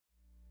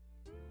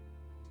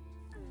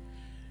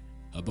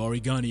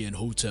Abarigani and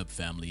Hotep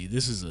family,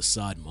 this is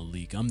Assad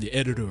Malik. I'm the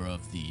editor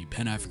of the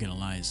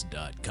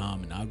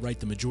PanAfricanAlliance.com, and I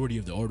write the majority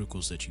of the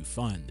articles that you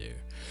find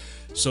there.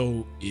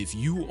 So if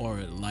you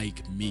are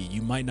like me,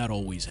 you might not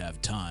always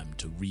have time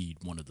to read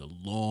one of the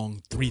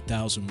long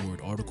 3,000 word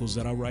articles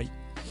that I write.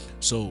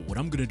 So what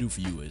I'm going to do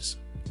for you is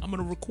I'm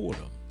going to record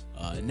them.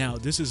 Now,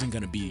 this isn't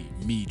going to be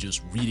me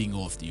just reading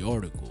off the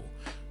article.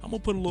 I'm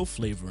going to put a little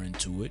flavor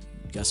into it.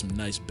 Got some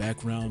nice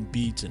background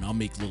beats, and I'll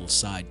make little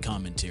side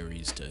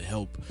commentaries to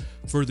help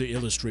further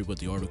illustrate what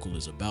the article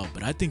is about.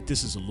 But I think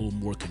this is a little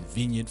more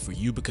convenient for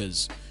you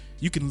because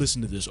you can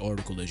listen to this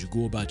article as you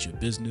go about your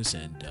business,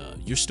 and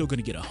you're still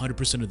going to get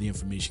 100% of the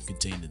information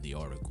contained in the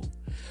article.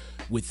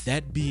 With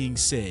that being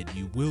said,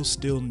 you will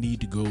still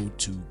need to go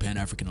to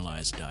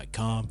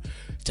PanAfricanAlliance.com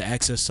to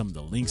access some of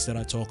the links that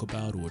I talk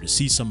about or to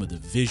see some of the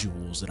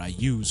visuals that I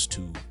use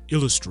to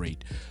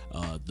illustrate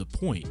the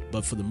point.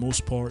 But for the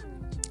most part,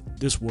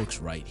 this works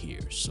right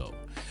here. So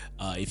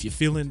if you're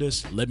feeling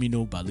this, let me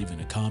know by leaving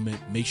a comment.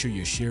 Make sure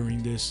you're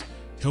sharing this.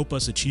 Help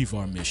us achieve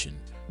our mission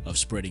of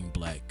spreading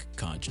black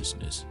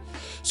consciousness.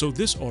 So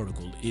this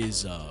article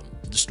is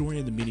the story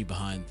and the meaning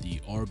behind the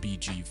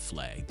RBG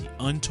flag, the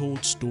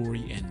untold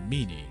story and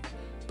meaning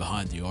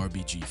behind the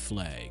RBG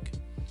flag.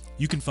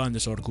 You can find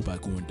this article by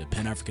going to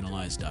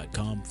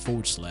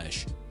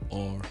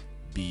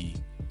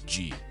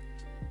PanAfricanAlliance.com/RBG.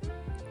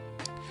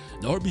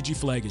 The RBG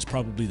flag is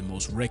probably the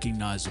most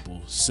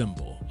recognizable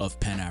symbol of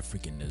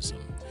Pan-Africanism.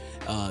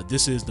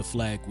 This is the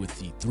flag with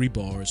the 3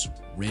 bars,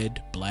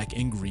 red, black,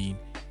 and green,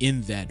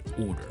 in that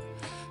order.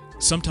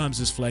 Sometimes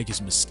this flag is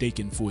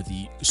mistaken for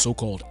the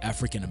so-called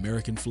African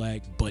American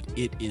flag, but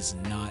it is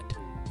not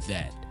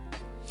that.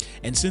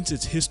 And since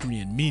its history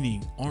and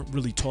meaning aren't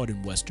really taught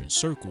in Western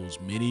circles,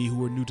 many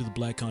who are new to the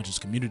black conscious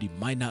community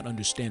might not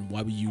understand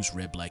why we use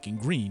red, black, and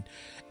green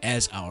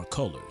as our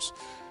colors.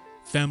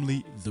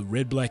 Family, the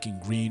red, black,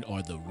 and green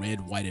are the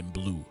red, white, and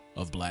blue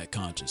of black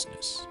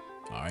consciousness,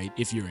 all right,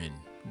 if you're in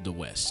the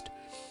West.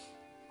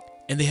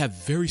 And they have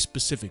very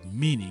specific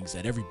meanings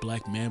that every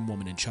black man,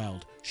 woman, and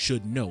child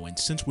should know. And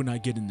since we're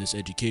not getting this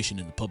education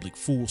in the public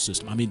school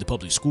system,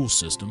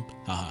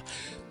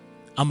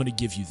 I'm going to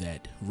give you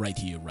that right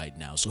here, right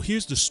now. So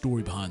here's the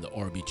story behind the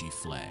RBG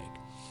flag.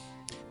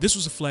 This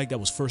was a flag that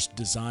was first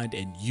designed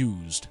and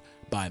used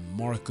by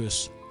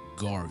Marcus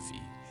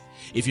Garvey.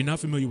 If you're not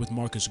familiar with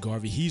Marcus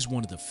Garvey, he's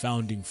one of the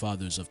founding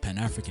fathers of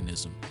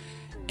Pan-Africanism.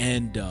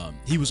 And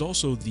he was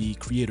also the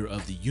creator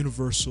of the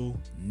Universal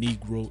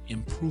Negro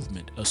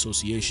Improvement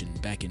Association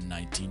back in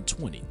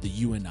 1920, the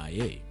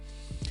UNIA.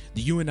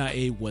 The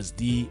UNIA was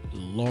the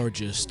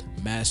largest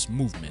mass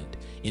movement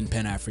in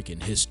Pan-African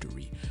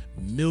history.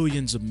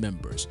 Millions of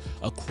members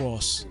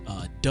across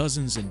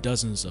dozens and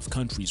dozens of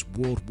countries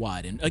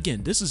worldwide. And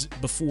again, this is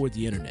before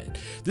the internet.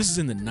 This is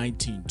in the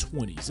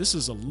 1920s. This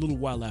is a little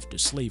while after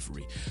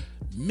slavery.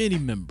 Many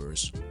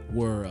members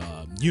were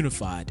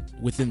unified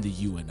within the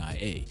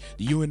UNIA.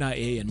 The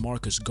UNIA and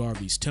Marcus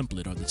Garvey's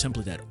template are the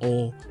template that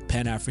all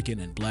Pan-African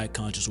and black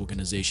conscious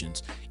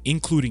organizations,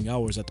 including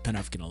ours at the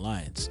Pan-African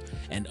Alliance,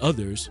 and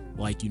others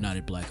like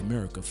United Black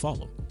America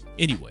follow.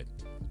 Anyway,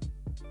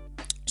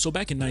 so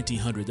back in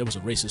 1900, there was a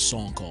racist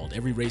song called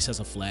 "Every Race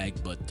Has a Flag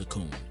But the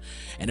Coon,"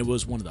 and it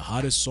was one of the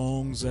hottest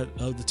songs of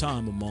the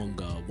time among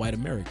white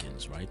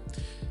Americans, right?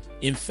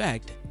 In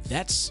fact,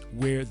 that's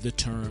where the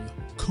term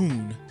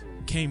coon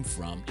came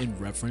from in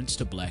reference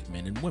to black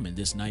men and women,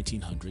 this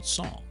 1900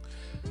 song.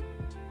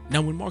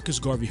 Now, when Marcus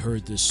Garvey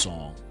heard this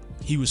song,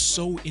 he was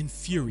so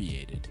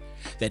infuriated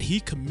that he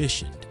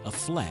commissioned a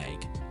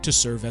flag to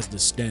serve as the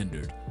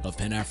standard of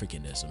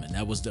Pan-Africanism, and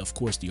that was, of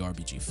course, the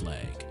RBG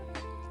flag.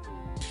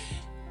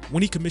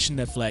 When he commissioned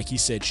that flag, he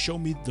said, "Show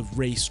me the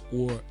race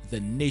or the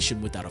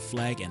nation without a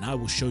flag, and I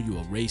will show you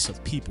a race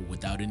of people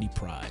without any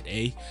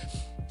pride."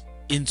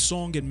 In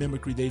song and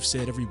mimicry, they've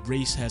said every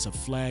race has a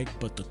flag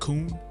but the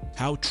coon.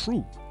 How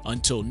true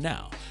until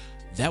now.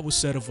 That was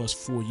said of us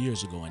 4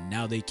 years ago, and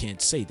now they can't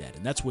say that.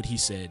 And that's what he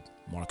said,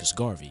 Marcus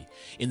Garvey,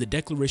 in the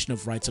Declaration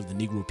of Rights of the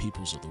Negro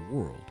Peoples of the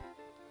World.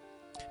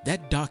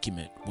 That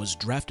document was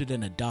drafted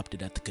and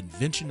adopted at the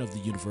convention of the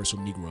Universal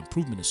Negro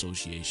Improvement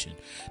Association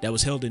that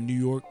was held in New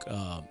York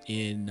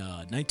in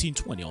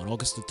 1920 on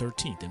August the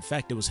 13th. In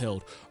fact, it was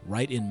held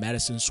right in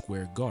Madison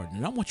Square Garden.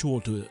 And I want you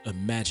all to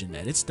imagine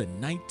that. It's the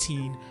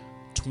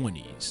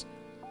 1920s.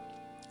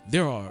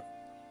 There are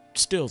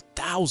still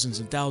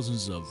thousands and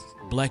thousands of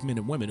black men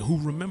and women who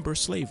remember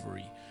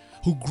slavery,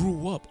 who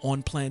grew up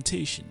on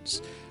plantations.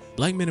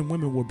 Black men and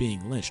women were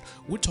being lynched.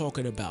 We're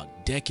talking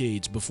about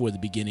decades before the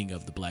beginning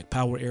of the Black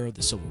Power era,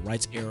 the Civil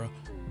Rights era.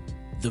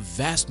 The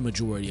vast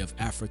majority of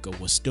Africa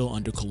was still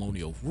under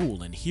colonial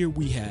rule, and here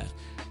we have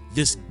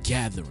this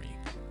gathering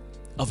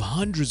of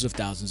hundreds of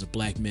thousands of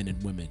black men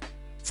and women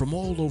from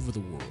all over the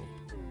world.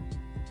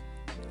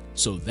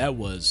 So that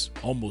was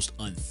almost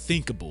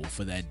unthinkable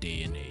for that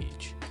day and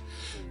age.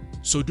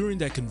 So during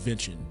that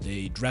convention,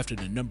 they drafted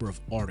a number of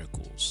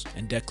articles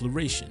and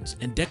declarations,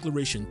 and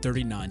Declaration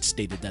 39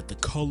 stated that the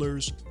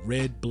colors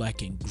red,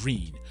 black, and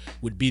green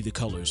would be the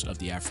colors of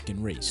the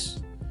African race.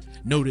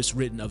 Notice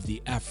written of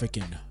the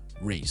African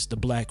race, the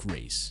black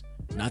race,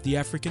 not the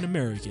African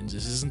Americans.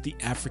 This isn't the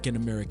African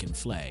American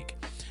flag.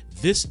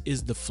 This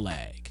is the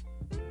flag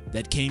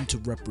that came to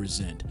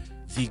represent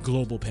the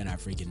global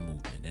Pan-African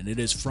movement, and it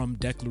is from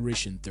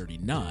Declaration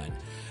 39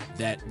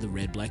 that the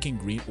red, black, and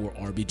green, or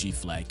RBG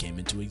flag came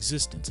into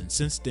existence. And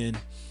since then,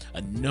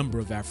 a number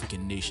of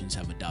African nations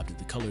have adopted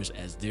the colors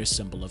as their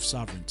symbol of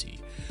sovereignty.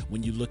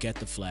 When you look at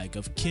the flag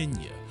of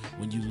Kenya,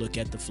 when you look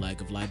at the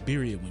flag of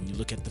Liberia, when you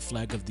look at the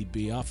flag of the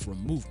Biafra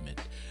movement,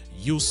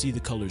 you'll see the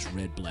colors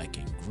red, black,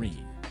 and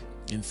green.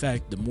 In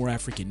fact, the more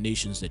African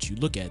nations that you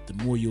look at, the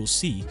more you'll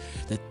see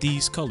that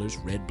these colors,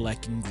 red,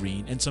 black, and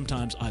green, and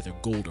sometimes either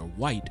gold or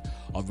white,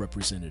 are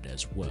represented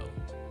as well.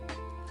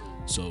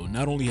 So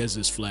not only has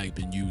this flag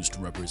been used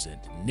to represent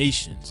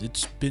nations,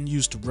 it's been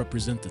used to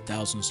represent the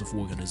thousands of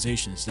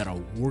organizations that are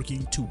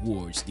working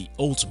towards the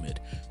ultimate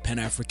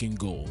Pan-African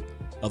goal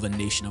of a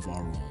nation of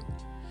our own.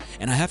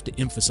 And I have to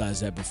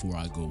emphasize that before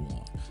I go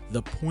on.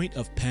 The point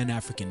of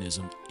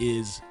Pan-Africanism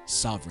is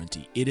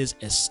sovereignty. It is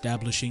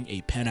establishing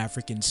a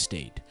Pan-African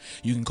state.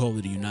 You can call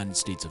it the United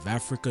States of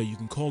Africa, you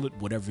can call it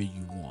whatever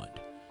you want.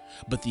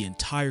 But the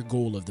entire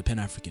goal of the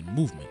Pan-African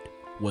movement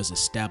was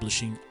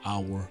establishing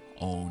our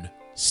own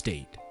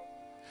state.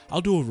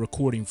 I'll do a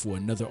recording for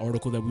another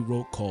article that we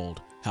wrote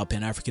called How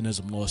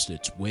Pan-Africanism Lost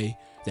Its Way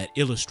that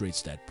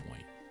illustrates that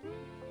point.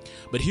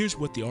 But here's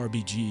what the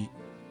RBG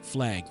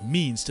flag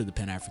means to the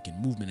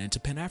Pan-African movement and to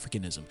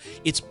Pan-Africanism.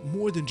 It's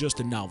more than just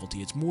a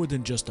novelty. It's more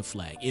than just a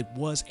flag. It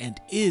was and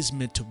is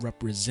meant to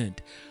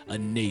represent a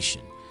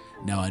nation.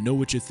 Now, I know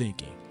what you're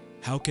thinking.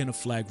 How can a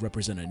flag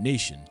represent a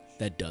nation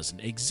that doesn't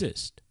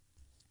exist?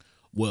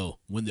 Well,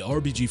 when the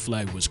RBG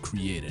flag was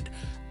created,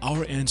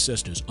 our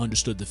ancestors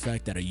understood the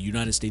fact that a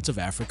United States of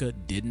Africa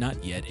did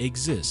not yet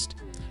exist.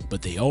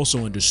 But they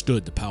also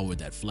understood the power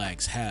that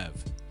flags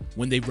have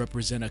when they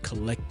represent a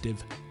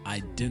collective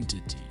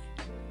identity.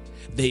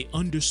 They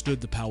understood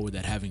the power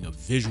that having a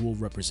visual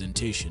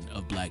representation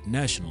of black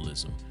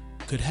nationalism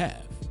could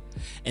have.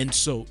 And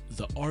so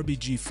the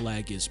RBG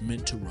flag is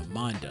meant to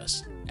remind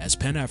us as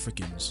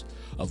Pan-Africans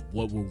of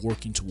what we're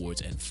working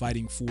towards and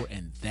fighting for,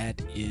 and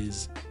that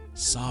is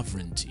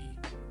sovereignty.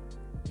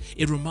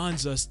 It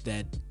reminds us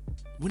that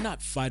we're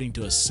not fighting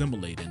to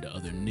assimilate into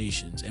other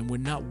nations, and we're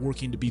not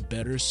working to be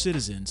better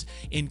citizens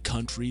in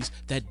countries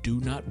that do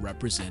not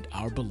represent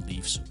our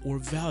beliefs or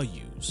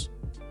values.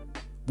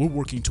 We're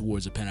working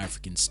towards a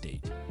Pan-African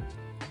state,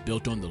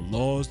 built on the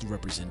laws, the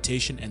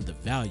representation, and the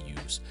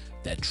values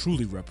that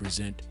truly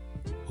represent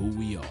who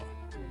we are.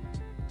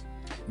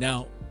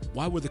 Now,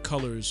 why were the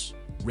colors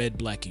red,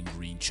 black, and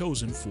green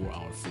chosen for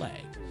our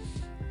flag?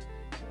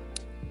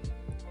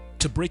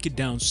 To break it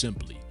down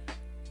simply,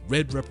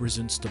 red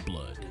represents the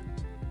blood,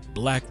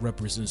 black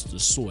represents the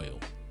soil,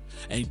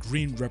 and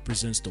green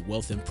represents the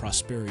wealth and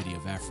prosperity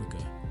of Africa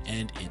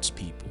and its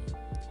people.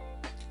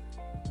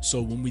 So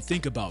when we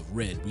think about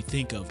red, we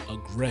think of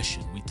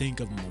aggression, we think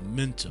of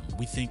momentum,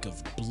 we think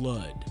of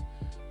blood.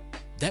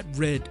 That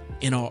red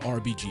in our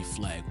RBG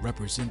flag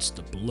represents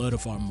the blood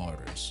of our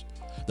martyrs,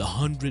 the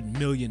 100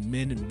 million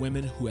men and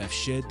women who have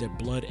shed their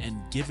blood and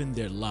given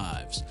their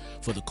lives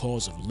for the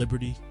cause of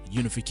liberty,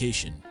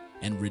 unification,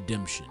 and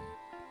redemption.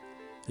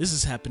 This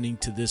is happening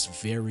to this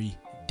very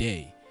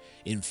day.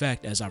 In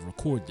fact, as I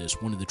record this,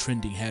 one of the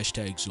trending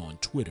hashtags on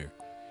Twitter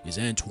is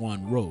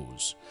Antoine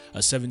Rose, a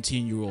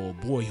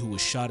 17-year-old boy who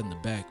was shot in the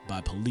back by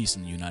police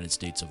in the United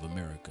States of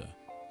America.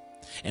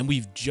 And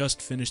we've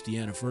just finished the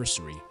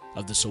anniversary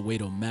of the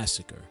Soweto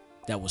massacre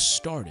that was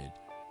started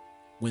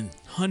when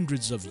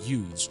hundreds of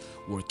youths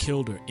were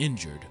killed or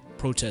injured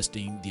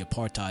protesting the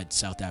apartheid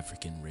South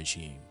African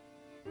regime.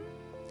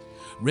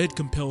 Red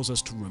compels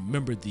us to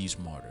remember these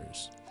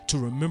martyrs, to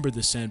remember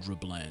the Sandra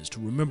Blands, to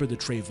remember the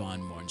Trayvon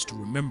Martins, to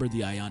remember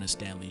the Ayanna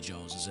Stanley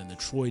Joneses and the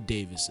Troy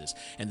Davises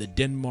and the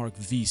Denmark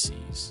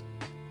Vesey's,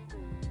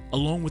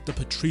 along with the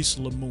Patrice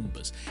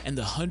Lumumbas and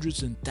the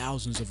hundreds and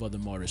thousands of other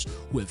martyrs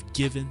who have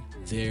given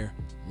their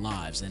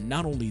lives. And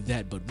not only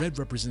that, but red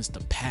represents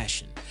the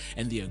passion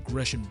and the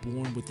aggression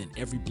born within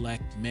every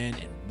black man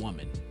and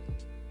woman,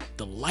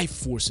 the life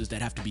forces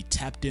that have to be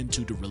tapped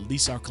into to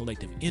release our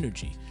collective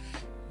energy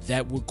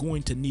that we're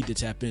going to need to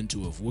tap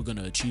into if we're going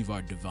to achieve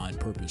our divine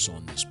purpose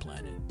on this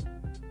planet.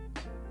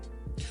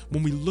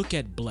 When we look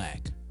at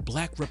black,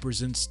 black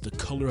represents the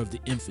color of the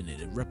infinite.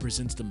 It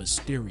represents the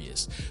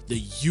mysterious, the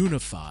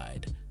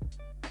unified,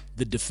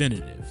 the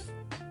definitive.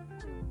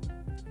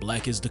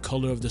 Black is the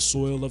color of the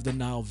soil of the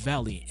Nile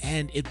Valley,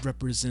 and it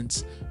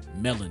represents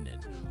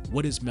melanin.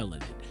 What is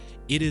melanin?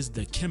 It is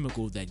the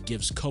chemical that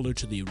gives color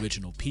to the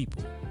original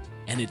people,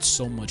 and it's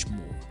so much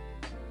more.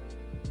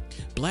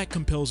 Black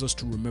compels us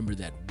to remember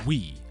that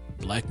we,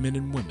 black men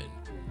and women,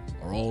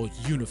 are all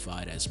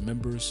unified as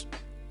members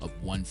of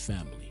one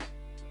family.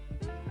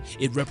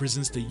 It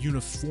represents the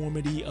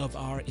uniformity of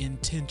our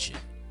intention,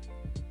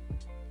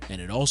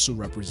 and it also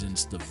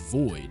represents the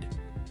void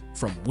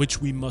from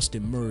which we must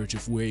emerge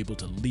if we're able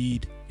to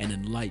lead and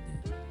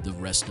enlighten the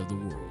rest of the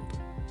world.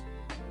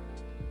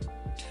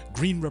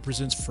 Green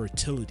represents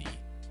fertility,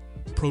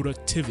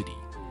 productivity,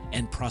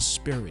 and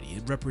prosperity.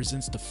 It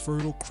represents the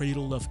fertile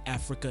cradle of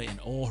Africa in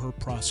all her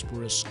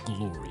prosperous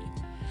glory.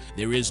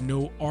 There is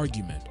no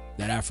argument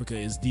that Africa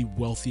is the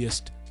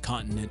wealthiest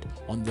continent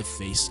on the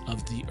face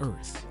of the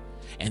earth,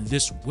 and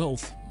this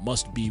wealth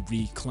must be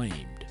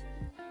reclaimed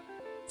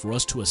for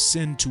us to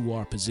ascend to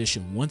our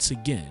position once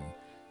again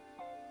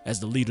as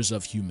the leaders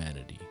of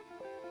humanity.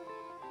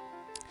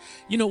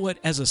 You know what?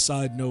 As a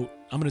side note,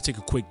 I'm going to take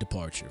a quick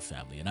departure,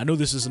 family. And I know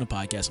this isn't a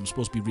podcast. I'm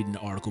supposed to be reading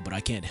an article, but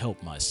I can't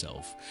help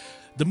myself.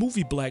 The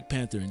movie Black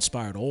Panther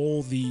inspired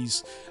all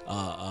these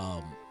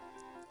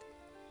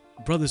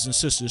brothers and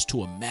sisters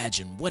to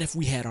imagine, what if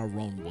we had our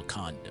own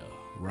Wakanda,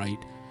 right?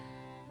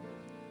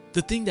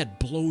 The thing that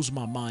blows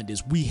my mind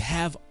is we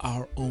have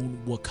our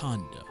own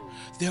Wakanda.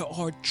 There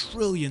are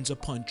trillions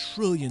upon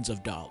trillions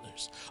of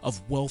dollars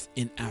of wealth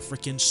in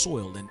African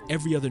soil, and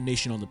every other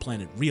nation on the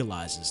planet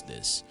realizes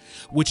this,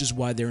 which is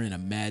why they're in a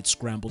mad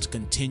scramble to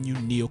continue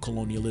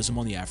neocolonialism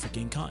on the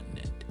African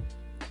continent.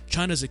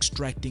 China's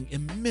extracting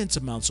immense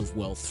amounts of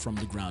wealth from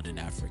the ground in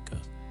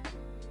Africa.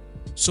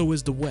 So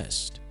is the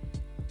West.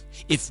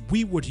 If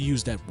we were to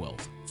use that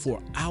wealth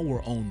for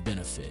our own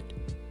benefit,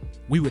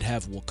 we would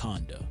have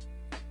Wakanda,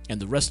 and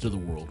the rest of the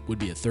world would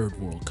be a third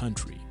world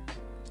country.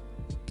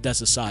 But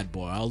that's a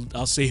sidebar.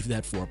 I'll save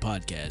that for a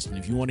podcast. And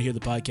if you want to hear the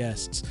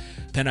podcasts,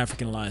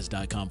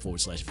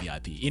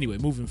 panafricanalliance.com/VIP. Anyway,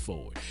 moving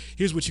forward,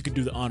 here's what you can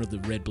do to honor the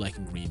red, black,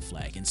 and green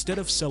flag. Instead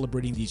of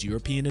celebrating these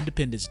European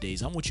Independence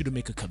Days, I want you to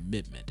make a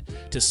commitment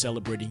to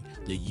celebrating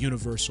the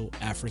universal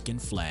African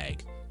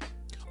flag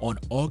on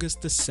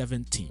August the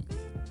 17th.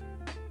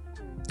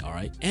 All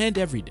right, and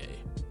every day.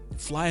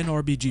 Fly an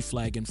RBG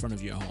flag in front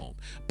of your home.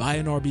 Buy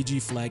an RBG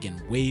flag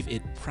and wave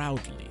it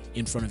proudly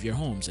in front of your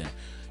homes. And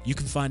you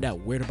can find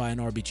out where to buy an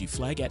RBG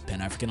flag at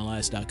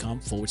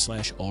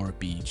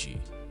panafricanalliance.com/RBG.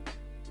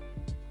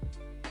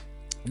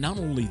 Not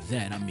only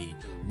that, I mean,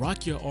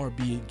 rock your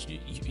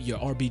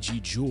RBG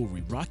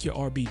jewelry, rock your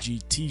RBG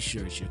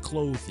t-shirts, your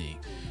clothing.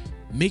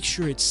 Make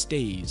sure it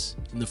stays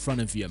in the front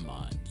of your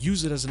mind.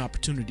 Use it as an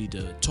opportunity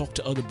to talk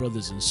to other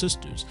brothers and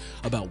sisters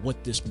about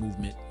what this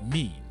movement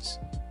means.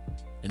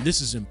 And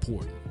this is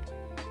important.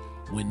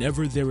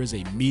 Whenever there is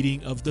a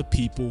meeting of the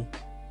people,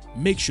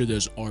 make sure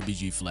there's an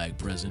RBG flag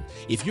present.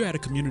 If you're at a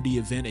community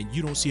event and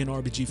you don't see an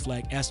RBG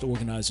flag, ask the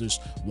organizers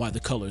why the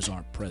colors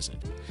aren't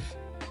present.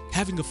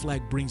 Having a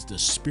flag brings the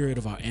spirit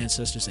of our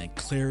ancestors and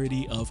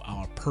clarity of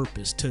our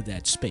purpose to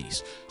that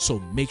space. So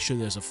make sure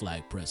there's a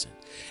flag present.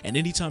 And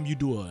anytime you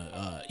do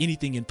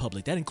anything in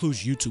public, that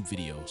includes YouTube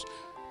videos,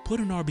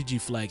 put an RBG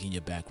flag in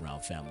your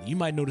background, family. You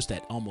might notice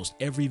that almost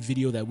every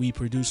video that we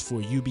produce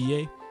for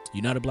UBA,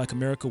 United Black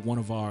America, one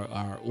of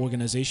our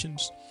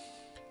organizations,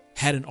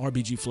 had an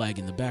RBG flag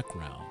in the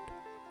background.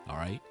 All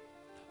right.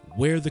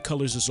 Wear the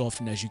colors as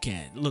often as you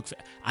can. Look,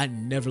 I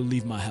never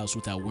leave my house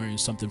without wearing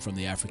something from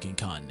the African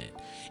continent.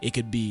 It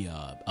could be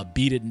a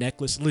beaded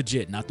necklace,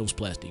 legit, not those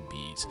plastic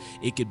beads.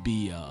 It could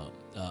be a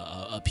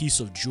piece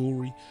of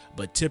jewelry,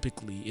 but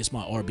typically it's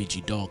my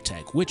RBG dog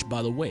tag, which,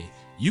 by the way,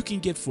 you can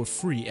get for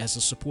free as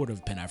a supporter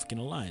of Pan-African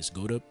Alliance.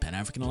 Go to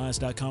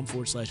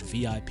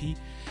panafricanalliance.com/VIP,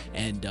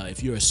 and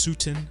if you're a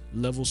Sutin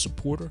level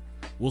supporter,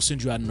 we'll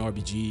send you out an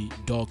RBG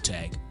dog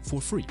tag for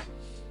free.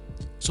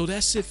 So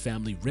that's it,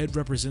 family. Red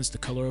represents the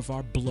color of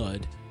our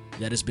blood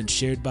that has been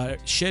shed by our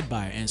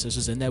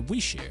ancestors and that we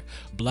share.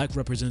 Black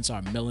represents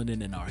our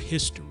melanin and our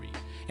history.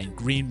 And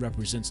green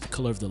represents the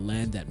color of the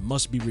land that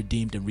must be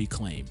redeemed and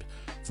reclaimed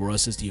for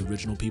us as the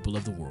original people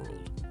of the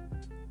world.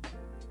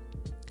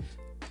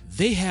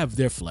 They have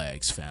their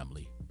flags,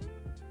 family.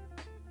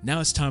 Now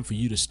it's time for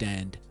you to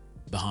stand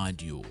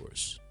behind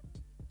yours.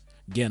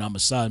 Again, I'm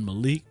Asad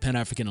Malik,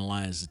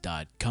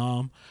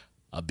 PanAfricanAlliance.com,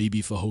 a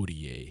BB for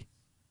Hodie.